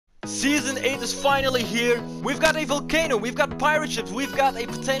Season 8 is finally here. We've got a volcano, we've got pirate ships, we've got a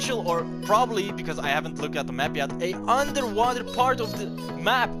potential, or probably, because I haven't looked at the map yet, a underwater part of the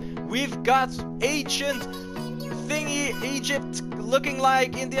map. We've got ancient thingy Egypt looking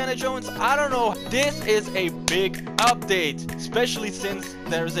like Indiana Jones. I don't know. This is a big update, especially since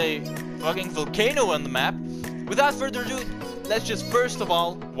there's a fucking volcano on the map. Without further ado, let's just first of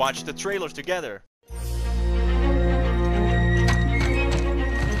all watch the trailer together.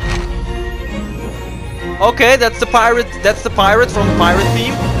 Okay, that's the pirate from the pirate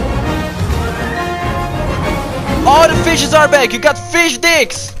theme. Oh, the fishes are back. You got fish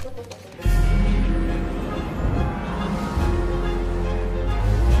dicks.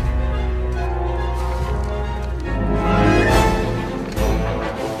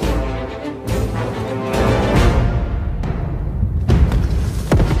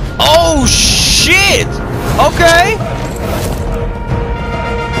 Oh shit! Okay.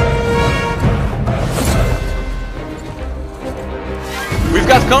 We've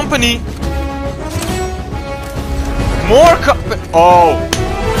got company. More oh.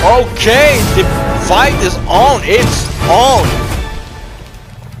 Okay, the fight is on. It's on.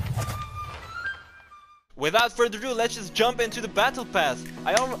 Without further ado, let's just jump into the battle pass.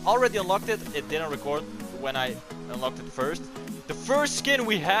 I already unlocked it. It didn't record when I unlocked it first. The first skin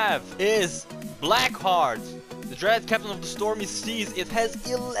we have is Blackheart, the dreaded captain of the stormy seas. It has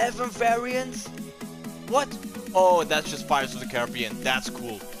 11 variants. What? Oh, that's just Pirates of the Caribbean. That's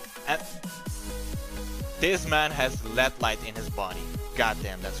cool. And this man has LED light in his body.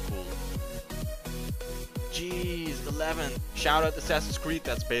 Goddamn, that's cool. Jeez, 11. Shout out Assassin's Creed.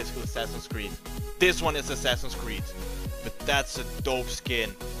 That's basically Assassin's Creed. This one is Assassin's Creed, but that's a dope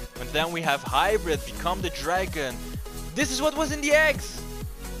skin. And then we have Hybrid, Become the Dragon. This is what was in the eggs.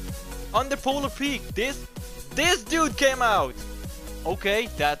 Under Polar Peak. This dude came out. Okay,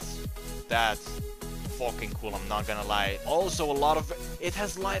 that's fucking cool, I'm not gonna lie. Also a lot of it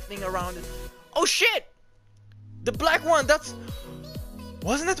has lightning around it. Oh shit! The black one,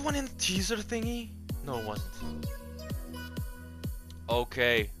 wasn't that one in the teaser thingy? No, it wasn't.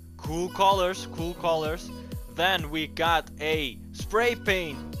 Okay, cool colors, cool colors. Then we got a spray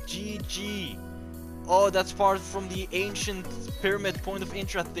paint, GG. Oh, that's part from the ancient pyramid point of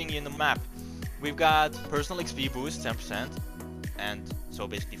interest thingy in the map. We've got personal XP boost, 10%. And so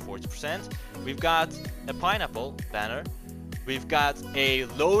basically 40%. We've got a pineapple banner. We've got a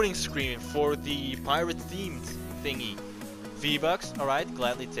loading screen for the pirate themed thingy. V-Bucks, alright,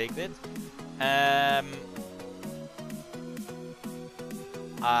 gladly take it. I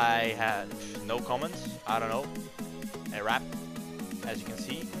had no comments, I don't know. A wrap, as you can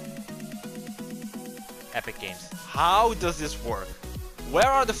see. Epic Games. How does this work? Where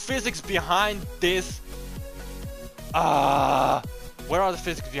are the physics behind this? Where are the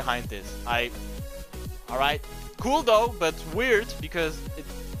physics behind this? Alright. Cool though, but weird because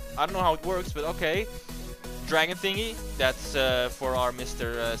I don't know how it works, but okay. Dragon thingy. That's for our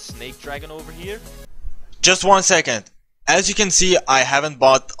Mr. Snake Dragon over here. Just 1 second. As you can see, I haven't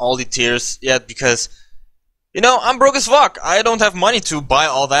bought all the tiers yet because, you know, I'm broke as fuck. I don't have money to buy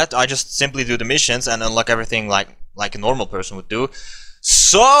all that. I just simply do the missions and unlock everything like a normal person would do.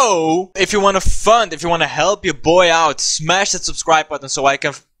 So, if you want to fund, if you want to help your boy out, smash that subscribe button so I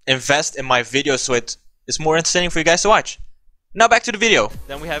can invest in my videos so it is more entertaining for you guys to watch. Now back to the video.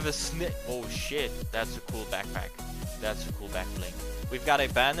 Then we have a oh shit, that's a cool backpack. That's a cool back bling. We've got a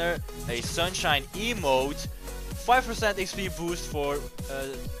banner, a sunshine emote, 5% XP boost for,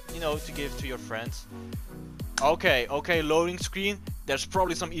 you know, to give to your friends. Okay, loading screen. There's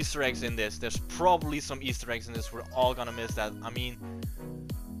probably some Easter eggs in this. We're all gonna miss that. I mean,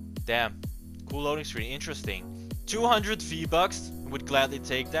 damn. Cool loading screen. Interesting. 200 V-Bucks. Would gladly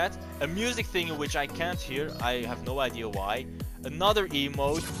take that. A music thing which I can't hear. I have no idea why. Another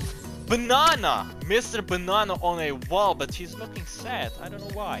emote. Banana! Mr. Banana on a wall, but he's looking sad. I don't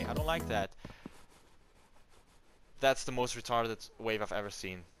know why. I don't like that. That's the most retarded wave I've ever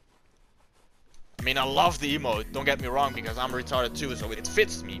seen. I mean, I love the emote, don't get me wrong, because I'm retarded too, so it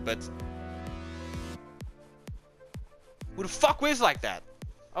fits me, but who the fuck waves like that?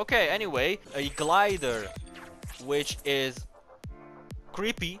 Okay, anyway, a glider, which is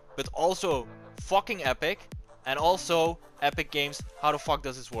creepy, but also fucking epic, and also Epic Games, how the fuck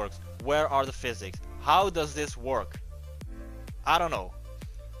does this work? Where are the physics? How does this work? I don't know.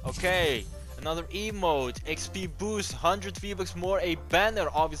 Okay. Another emote, XP boost, 100 V-Bucks more, a banner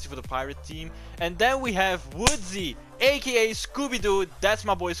obviously for the pirate team. And then we have Woodsy, aka Scooby-Doo. That's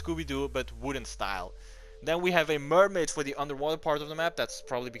my boy Scooby-Doo, but wooden style. Then we have a mermaid for the underwater part of the map. That's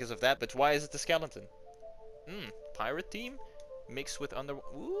probably because of that, but why is it the skeleton? Pirate team? mixed with under.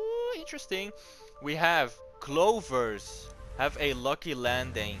 Ooh, interesting. We have clovers. Have a lucky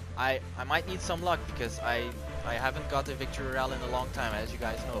landing. I might need some luck because I haven't got a victory royale in a long time, as you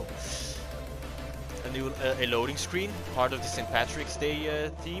guys know. A new a loading screen, part of the St. Patrick's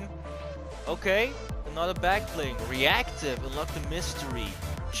Day theme. Okay, another back bling. Reactive, unlock the mystery.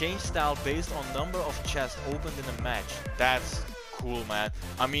 Change style based on number of chests opened in a match. That's cool, man.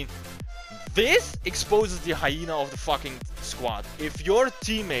 I mean, this exposes the hyena of the fucking squad. If your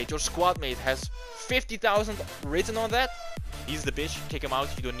teammate or squad mate has 50,000 written on that, he's the bitch. Kick him out.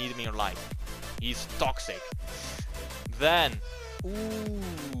 You don't need him in your life. He's toxic. Then, ooh,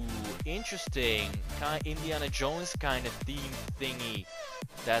 interesting. Kind of Indiana Jones kind of theme thingy.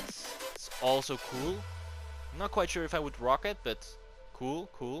 That's also cool. I'm not quite sure if I would rock it, but cool,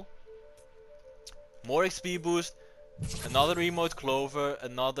 cool. More XP boost. Another remote clover.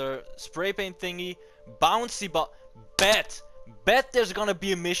 Another spray paint thingy. Bouncy ball. Bet there's gonna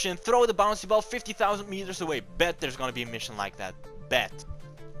be a mission. Throw the bouncy ball 50,000 meters away. Bet there's gonna be a mission like that. Bet.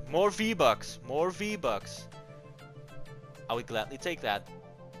 More V-Bucks. More V-Bucks. I would gladly take that.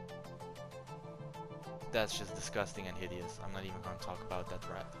 That's just disgusting and hideous. I'm not even gonna talk about that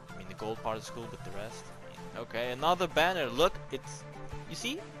rap. I mean, the gold part is cool, but the rest. Okay, another banner. Look, it's. You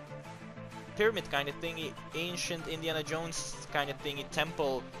see? Pyramid kind of thingy. Ancient Indiana Jones kind of thingy.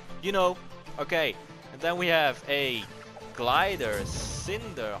 Temple. You know. Okay. And then we have a glider.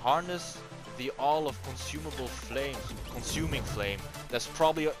 Cinder. Harness the all of consumable flames. Consuming flame. That's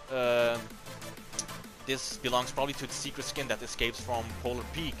probably. This belongs probably to the secret skin that escapes from Polar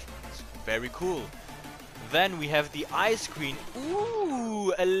Peak. It's very cool. Then we have the ice queen.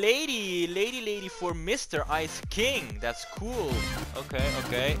 Ooh, a lady for Mr. Ice King. That's cool. Okay,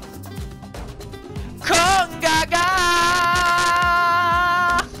 okay. Kongaga!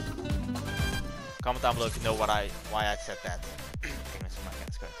 Comment down below if you know why I said that.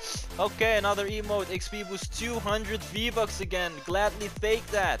 Okay, another emote. XP boost 200 V-Bucks again. Gladly take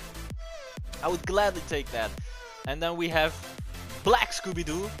that. I would gladly take that. And then we have Black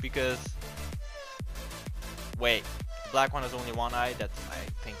Scooby-Doo because. Wait, the black one has only one eye. I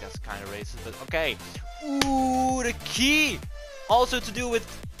think that's kind of racist, but okay. Ooh, the key! Also to do with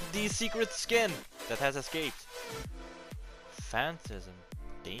the secret skin that has escaped. Phantasm.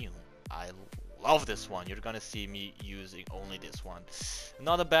 Damn, I love this one. You're gonna see me using only this one.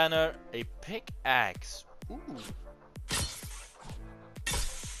 Another banner, a pickaxe. Ooh.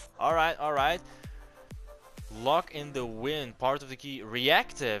 Alright, alright. Lock in the wind, part of the key.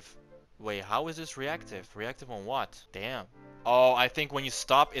 Reactive. Wait, how is this reactive? Reactive on what? Damn. Oh, I think when you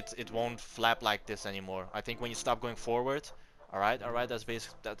stop, it won't flap like this anymore. I think when you stop going forward. Alright, alright, that's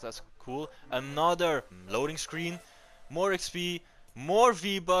basic. That's cool. Another loading screen. More XP. More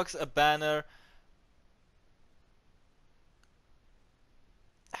V-Bucks. A banner.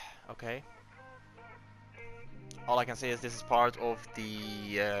 Okay. All I can say is this is part of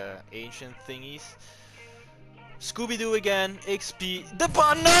the ancient thingies. Scooby-Doo again, XP, the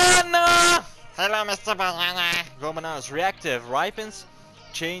banana! Hello, Mr. Banana! Go bananas. Reactive, ripens,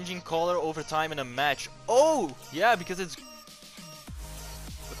 changing color over time in a match. Oh! Yeah, because it's...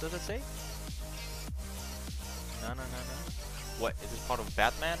 What does it say? No. What, is this part of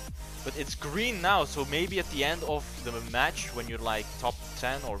Batman? But it's green now, so maybe at the end of the match, when you're like top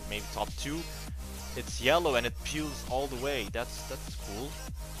 10 or maybe top 2, it's yellow and it peels all the way. That's cool.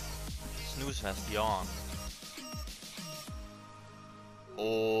 Snooze fest beyond.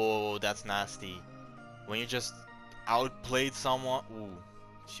 Oh, that's nasty. When you just outplayed someone. Ooh,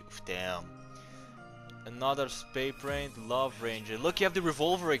 damn. Another spray paint, Love Ranger. Look, you have the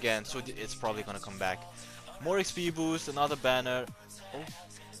revolver again, so it's probably gonna come back. More XP boost, another banner. Oh,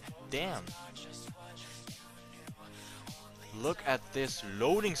 damn. Look at this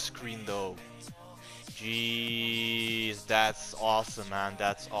loading screen though. Jeez, that's awesome, man.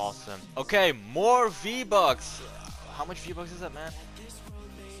 That's awesome. Okay, more V-Bucks. How much V-Bucks is that, man?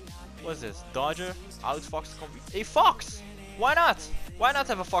 What is this? Dodger? Alex Fox? A fox! Why not? Why not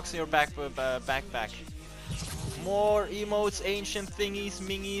have a fox in your backpack? More emotes, ancient thingies,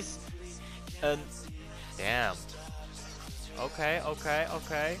 mingies, and damn. Okay.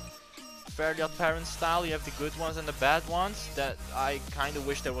 Fairly Odd Parents style. You have the good ones and the bad ones. That I kind of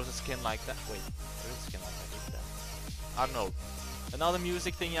wish there was a skin like that. Wait, there is a skin like that. Is that? I don't know. Another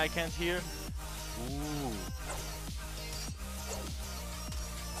music thingy I can't hear. Ooh.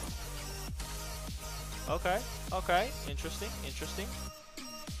 Okay, interesting.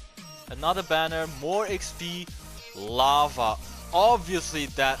 Another banner, more XP, lava. Obviously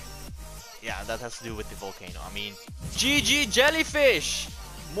that has to do with the volcano. I mean, GG jellyfish!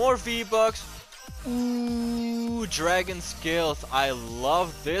 More V-Bucks, Ooh, dragon skills. I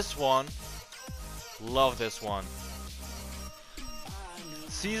love this one. Love this one.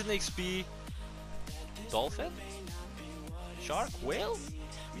 Season XP. Dolphin? Shark? Whale?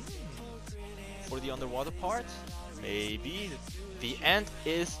 For the underwater part? Maybe. The end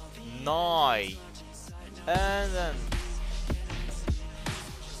is nigh. And then...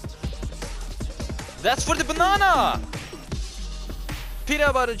 That's for the banana!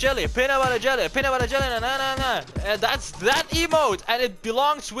 Peanut butter jelly, peanut butter jelly, peanut butter jelly, na na na na. That's that emote, and it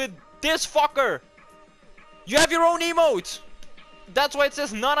belongs with this fucker. You have your own emote. That's why it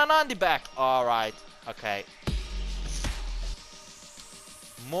says na na na on the back. Alright, okay.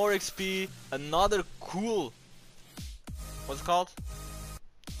 More XP, another cool... What's it called?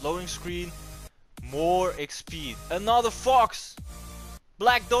 Loading screen. More XP. Another fox.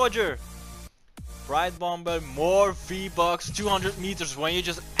 Black Dodger. Bright Bomber. More V-Bucks. 200 meters when you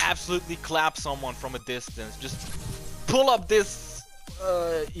just absolutely clap someone from a distance. Just pull up this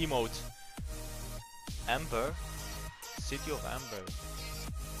emote. Amber. City of Amber.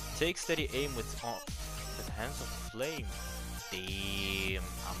 Take steady aim with hands of flame. Damn.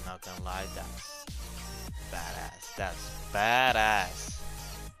 I'm not gonna lie. That's badass. That's badass.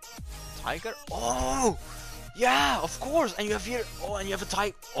 Tiger? Oh! Yeah, of course! And you have here... Oh, and you have a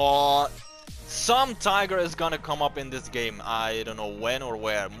tiger... Oh... Some tiger is gonna come up in this game. I don't know when or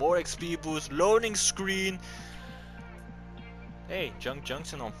where. More XP boost, loading screen. Hey, Junk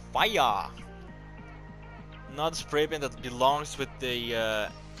Junction on fire! Not spray paint that belongs with the...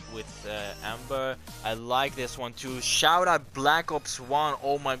 Amber. I like this one too. Shout out Black Ops 1.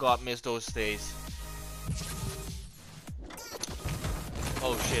 Oh my god, miss those days.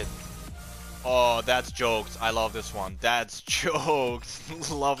 Oh shit. Oh, that's jokes. I love this one. That's jokes.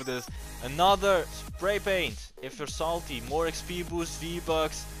 Love this. Another spray paint. If you're salty. More XP boost,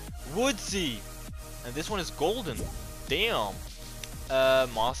 V-Bucks. Woodsy. And this one is golden. Damn.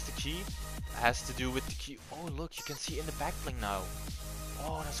 Master key. Has to do with the key. Oh, look. You can see in the back bling now.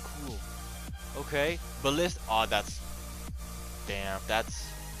 Oh, that's cool. Okay. Ballist. Oh, that's... Damn. That's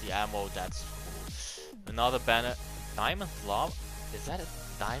the ammo. That's cool. Another banner. Diamond Llama. Is that a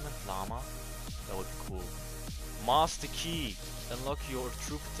Diamond Llama? That would be cool. Master key. Unlock your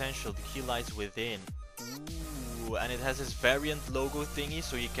true potential. The key lies within. Ooh, and it has this variant logo thingy,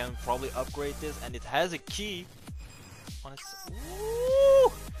 so you can probably upgrade this. And it has a key on its.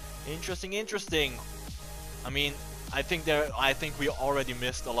 Ooh, interesting, interesting. I mean, I think we already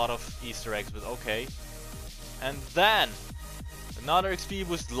missed a lot of Easter eggs, but okay. And then another XP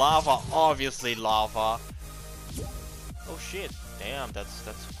boost. Lava, obviously lava. Oh shit! Damn, that's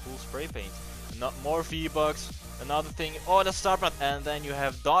a cool spray paint. Not more V-Bucks. Another thing. Oh, the star plant. And then you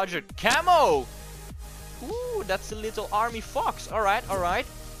have Dodger camo. Ooh, that's a little army fox. Alright, alright.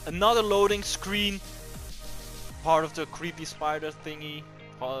 Another loading screen. Part of the creepy spider thingy.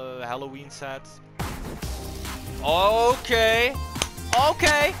 Halloween set. Okay.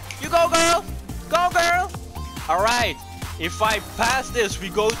 Okay. You go, girl. Go, girl. Alright. If I pass this, we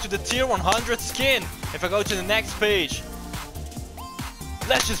go to the tier 100 skin. If I go to the next page.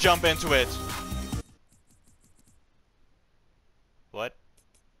 Let's just jump into it. What?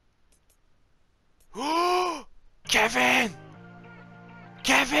 Kevin!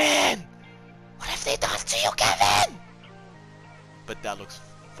 Kevin! What have they done to you, Kevin? But that looks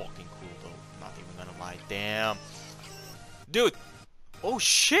fucking cool though. Not even gonna lie. Damn. Dude! Oh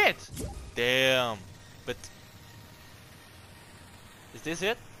shit! Damn. But... Is this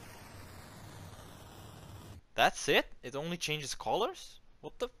it? That's it? It only changes colors?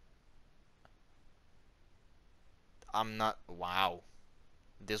 What the... I'm not... Wow.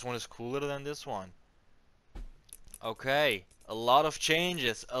 This one is cooler than this one. Okay. A lot of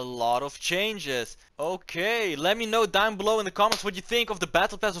changes. A lot of changes. Okay. Let me know down below in the comments what you think of the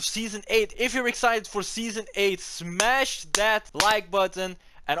Battle Pass of Season 8. If you're excited for Season 8, smash that like button.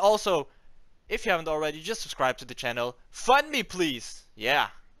 And also, if you haven't already, just subscribe to the channel. Fund me, please. Yeah.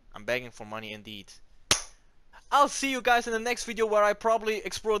 I'm begging for money indeed. I'll see you guys in the next video where I probably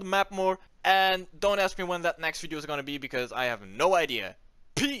explore the map more. And don't ask me when that next video is gonna be because I have no idea.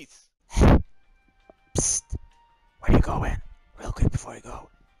 Peace! Psst. Where you going? Real quick before you go.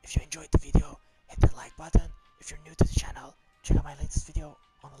 If you enjoyed the video, hit the like button. If you're new to the channel, check out my latest video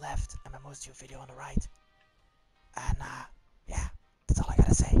on the left and my most new video on the right. And yeah, that's all I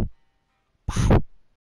gotta say.